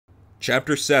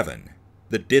Chapter 7.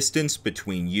 The Distance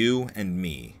Between You and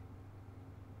Me.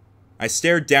 I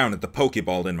stared down at the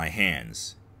Pokeball in my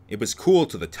hands. It was cool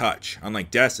to the touch, unlike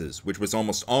Des's, which was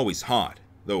almost always hot,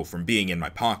 though from being in my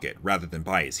pocket rather than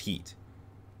by his heat.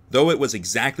 Though it was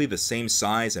exactly the same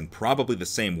size and probably the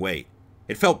same weight,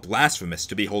 it felt blasphemous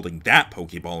to be holding that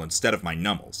Pokeball instead of my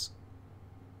Nummels.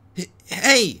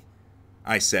 "Hey!"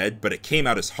 I said, but it came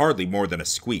out as hardly more than a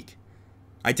squeak.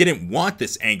 I didn't want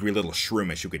this angry little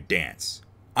shroomish who could dance.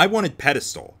 I wanted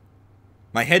Pedestal.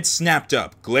 My head snapped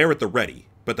up, glare at the ready,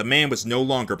 but the man was no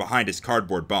longer behind his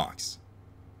cardboard box.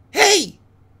 "Hey!"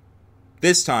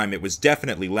 This time it was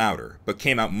definitely louder, but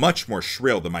came out much more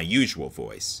shrill than my usual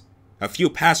voice. A few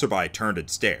passerby turned and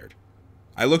stared.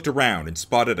 I looked around and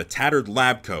spotted a tattered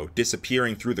lab coat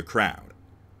disappearing through the crowd.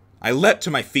 I leapt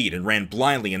to my feet and ran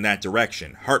blindly in that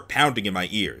direction, heart pounding in my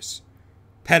ears.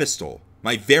 Pedestal,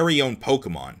 my very own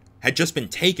Pokemon, had just been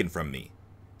taken from me.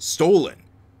 Stolen.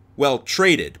 Well,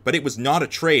 traded, but it was not a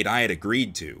trade I had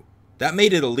agreed to. That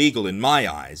made it illegal in my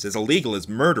eyes, as illegal as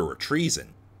murder or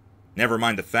treason. Never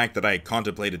mind the fact that I had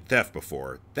contemplated theft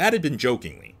before, that had been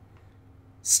jokingly.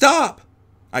 "Stop!"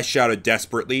 I shouted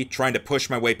desperately, trying to push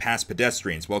my way past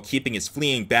pedestrians while keeping his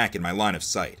fleeing back in my line of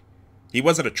sight. He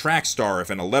wasn't a track star if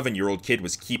an 11-year-old kid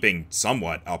was keeping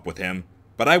somewhat up with him,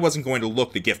 but I wasn't going to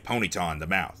look the gift Ponyta in the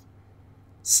mouth.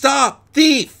 "Stop!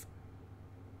 Thief!"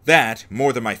 That,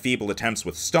 more than my feeble attempts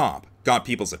with stop, got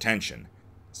people's attention.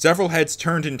 Several heads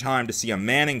turned in time to see a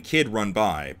man and kid run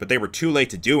by, but they were too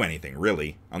late to do anything,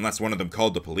 really, unless one of them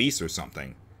called the police or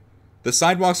something. The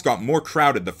sidewalks got more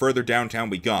crowded the further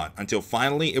downtown we got, until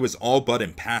finally it was all but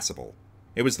impassable.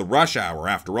 It was the rush hour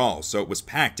after all, so it was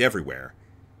packed everywhere.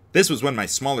 This was when my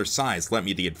smaller size lent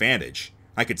me the advantage.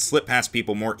 I could slip past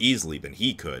people more easily than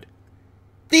he could.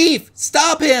 "Thief!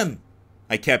 Stop him!"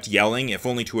 I kept yelling, if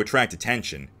only to attract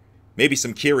attention. Maybe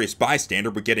some curious bystander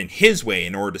would get in his way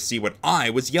in order to see what I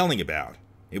was yelling about.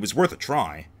 It was worth a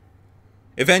try.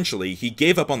 Eventually, he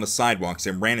gave up on the sidewalks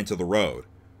and ran into the road.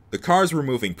 The cars were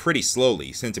moving pretty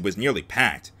slowly since it was nearly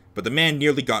packed, but the man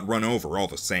nearly got run over all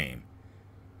the same.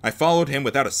 I followed him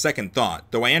without a second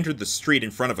thought, though I entered the street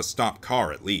in front of a stopped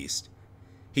car at least.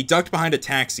 He ducked behind a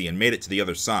taxi and made it to the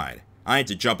other side. I had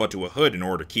to jump onto a hood in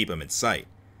order to keep him in sight.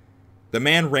 The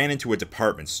man ran into a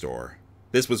department store.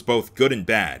 This was both good and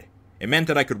bad. It meant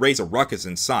that I could raise a ruckus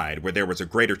inside, where there was a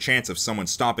greater chance of someone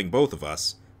stopping both of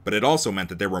us, but it also meant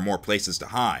that there were more places to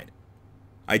hide.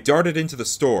 I darted into the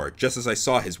store just as I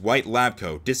saw his white lab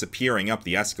coat disappearing up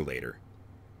the escalator.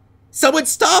 "Someone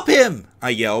stop him!"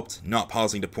 I yelped, not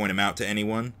pausing to point him out to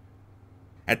anyone.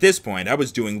 At this point, I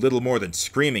was doing little more than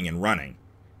screaming and running.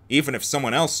 Even if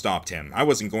someone else stopped him, I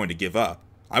wasn't going to give up.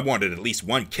 I wanted at least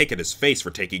one kick at his face for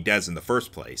taking Des in the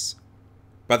first place.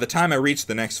 By the time I reached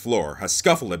the next floor, a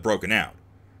scuffle had broken out.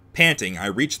 Panting, I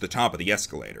reached the top of the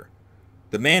escalator.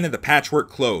 The man in the patchwork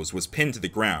clothes was pinned to the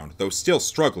ground, though still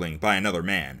struggling, by another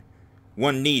man.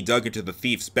 One knee dug into the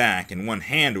thief's back, and one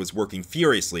hand was working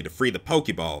furiously to free the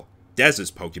Pokeball,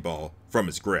 Des's Pokeball, from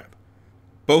his grip.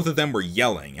 Both of them were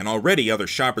yelling, and already other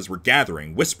shoppers were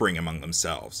gathering, whispering among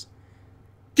themselves.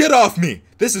 "Get off me!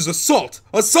 This is assault!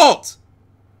 Assault!"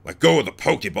 "Let go of the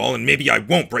Pokeball and maybe I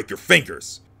won't break your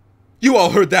fingers." "You all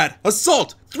heard that!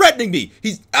 Assault! Threatening me!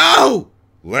 He's— Ow!"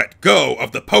 "Let go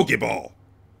of the Pokeball!"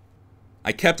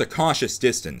 I kept a cautious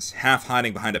distance, half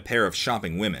hiding behind a pair of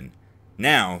shopping women.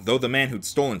 Now, though the man who'd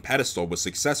stolen Pedestal was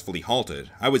successfully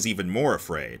halted, I was even more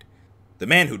afraid. The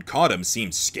man who'd caught him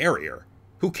seemed scarier.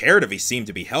 Who cared if he seemed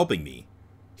to be helping me?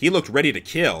 He looked ready to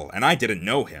kill, and I didn't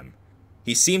know him.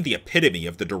 He seemed the epitome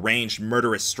of the deranged,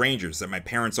 murderous strangers that my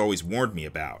parents always warned me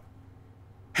about.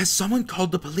 "Has someone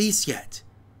called the police yet?"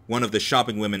 one of the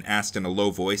shopping women asked in a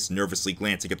low voice, nervously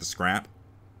glancing at the scrap.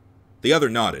 The other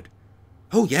nodded.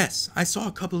 "Oh yes, I saw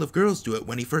a couple of girls do it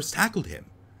when he first tackled him."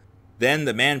 Then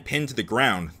the man pinned to the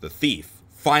ground, the thief,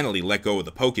 finally let go of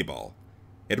the Pokeball.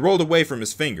 It rolled away from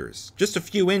his fingers, just a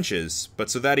few inches, but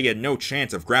so that he had no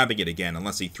chance of grabbing it again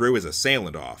unless he threw his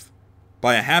assailant off.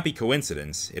 By a happy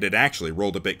coincidence, it had actually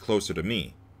rolled a bit closer to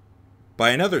me. By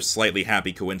another slightly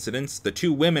happy coincidence, the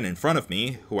two women in front of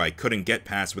me, who I couldn't get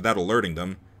past without alerting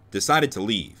them, decided to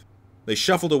leave. They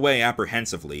shuffled away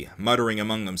apprehensively, muttering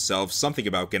among themselves something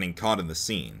about getting caught in the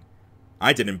scene.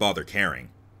 I didn't bother caring.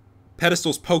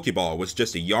 Pedestal's Pokeball was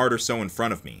just a yard or so in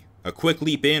front of me, a quick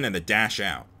leap in and a dash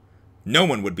out. No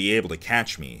one would be able to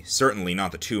catch me, certainly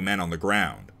not the two men on the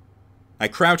ground. I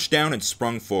crouched down and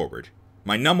sprung forward.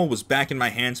 My Nummel was back in my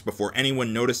hands before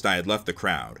anyone noticed I had left the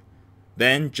crowd.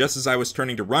 Then, just as I was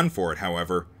turning to run for it,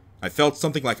 however, I felt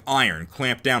something like iron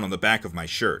clamp down on the back of my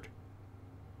shirt.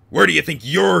 "Where do you think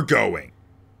you're going?"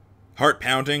 Heart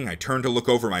pounding, I turned to look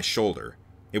over my shoulder.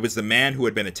 It was the man who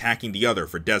had been attacking the other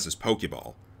for Dez's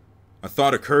Pokeball. A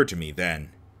thought occurred to me then.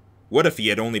 What if he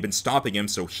had only been stopping him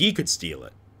so he could steal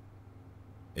it?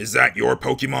 "Is that your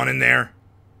Pokemon in there?"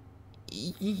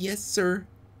 Yes, sir.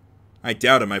 I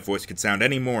doubted my voice could sound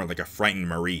any more like a frightened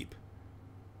Mareep.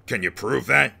 "Can you prove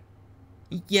that?"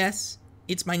 Yes,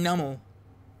 it's my Nummel.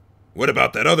 "What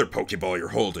about that other Pokeball you're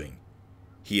holding?"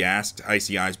 he asked,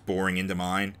 icy eyes boring into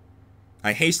mine.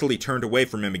 I hastily turned away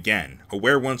from him again,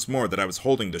 aware once more that I was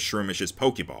holding the Shroomish's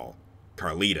Pokeball,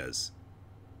 Carlita's.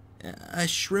 A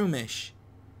Shroomish.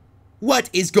 What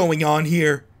is going on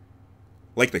here?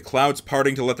 Like the clouds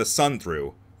parting to let the sun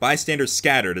through, bystanders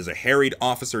scattered as a harried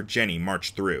Officer Jenny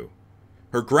marched through.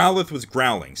 Her Growlithe was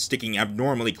growling, sticking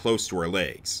abnormally close to her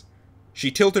legs.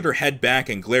 She tilted her head back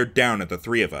and glared down at the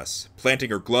three of us, planting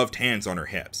her gloved hands on her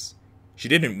hips. She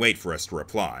didn't wait for us to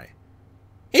reply.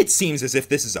 It seems as if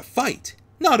this is a fight,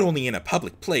 not only in a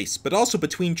public place, but also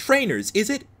between trainers, is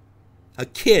it? A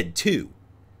kid, too.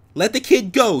 Let the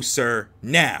kid go, sir,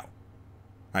 now.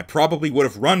 I probably would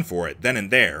have run for it then and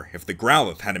there if the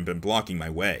Growlithe hadn't been blocking my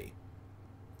way.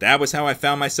 That was how I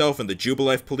found myself in the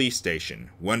Jubilife police station,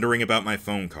 wondering about my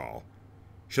phone call.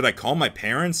 Should I call my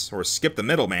parents, or skip the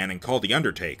middleman and call the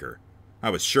Undertaker?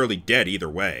 I was surely dead either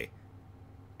way.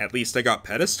 At least I got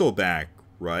Pedestal back,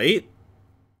 right?